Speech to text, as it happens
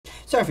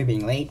Sorry for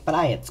being late, but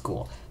I had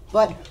school.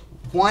 But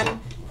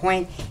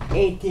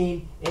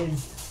 1.18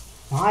 is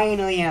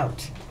finally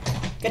out.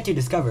 Get to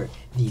discover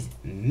these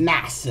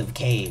massive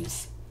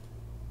caves.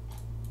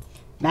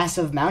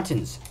 Massive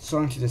mountains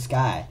soaring to the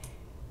sky.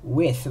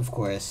 With, of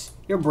course,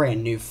 your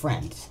brand new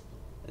friends,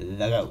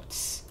 the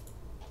goats.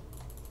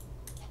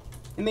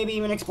 And maybe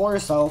even explore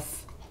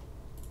yourself.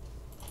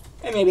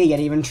 And maybe get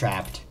even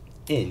trapped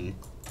in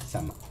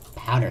some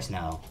powder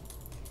snow.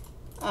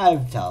 I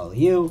tell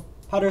you,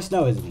 powder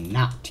snow is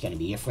not gonna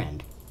be your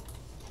friend.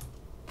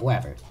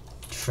 However,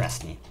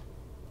 trust me.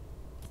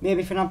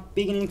 Maybe if you're not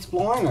beginning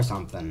exploring or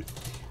something,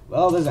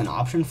 well, there's an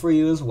option for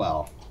you as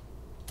well.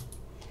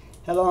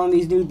 Head along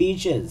these new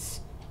beaches.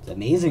 It's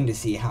amazing to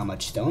see how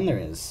much stone there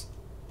is,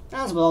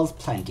 as well as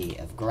plenty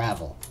of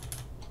gravel.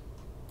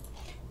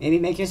 Maybe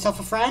make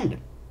yourself a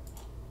friend.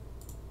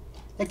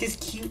 Like this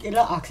cute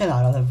little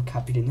axolotl I've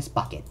copied in this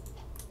bucket.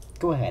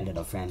 Go ahead,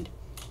 little friend.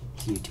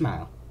 See you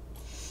tomorrow.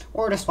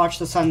 Or just watch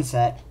the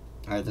sunset,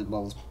 or the,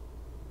 well,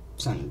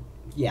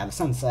 the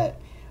sunset,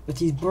 with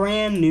these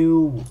brand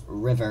new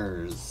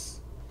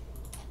rivers.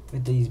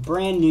 With these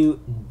brand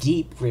new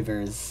deep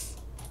rivers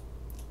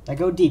that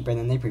go deeper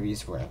than they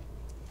previously were.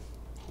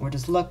 Or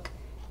just look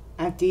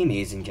at the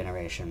amazing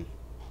generation.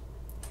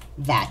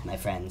 That, my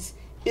friends,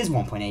 is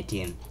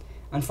 1.18.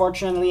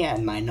 Unfortunately,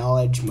 in my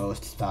knowledge,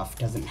 most stuff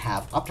doesn't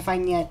have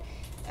Optifine yet,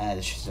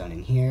 as shown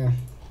in here.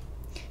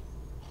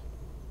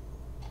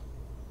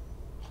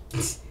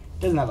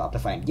 Doesn't have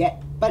Optifine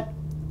yet, but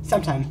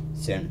sometime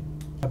soon.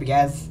 Hope you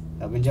guys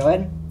have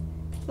enjoyed.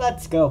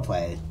 Let's go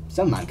play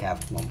some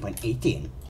Minecraft 1.18.